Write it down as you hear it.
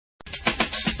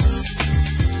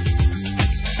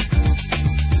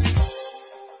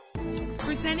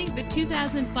the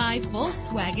 2005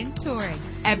 Volkswagen Touareg.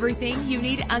 Everything you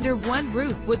need under one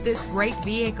roof with this great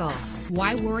vehicle.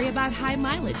 Why worry about high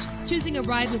mileage? Choosing a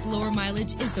ride with lower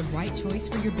mileage is the right choice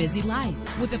for your busy life.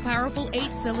 With a powerful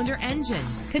 8-cylinder engine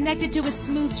connected to a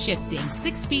smooth shifting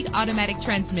 6-speed automatic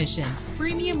transmission,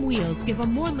 premium wheels give a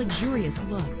more luxurious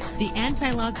look. The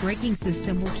anti-lock braking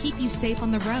system will keep you safe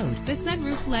on the road. The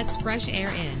sunroof lets fresh air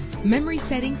in. Memory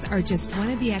settings are just one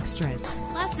of the extras.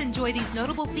 Plus, enjoy these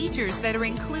notable features that are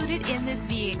included in this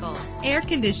vehicle: air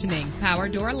conditioning, power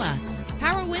door locks,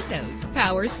 power windows,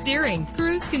 power steering,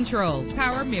 cruise control,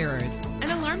 power mirrors, an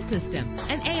alarm system,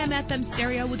 an AM/FM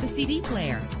stereo with a CD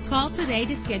player. Call today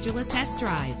to schedule a test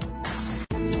drive.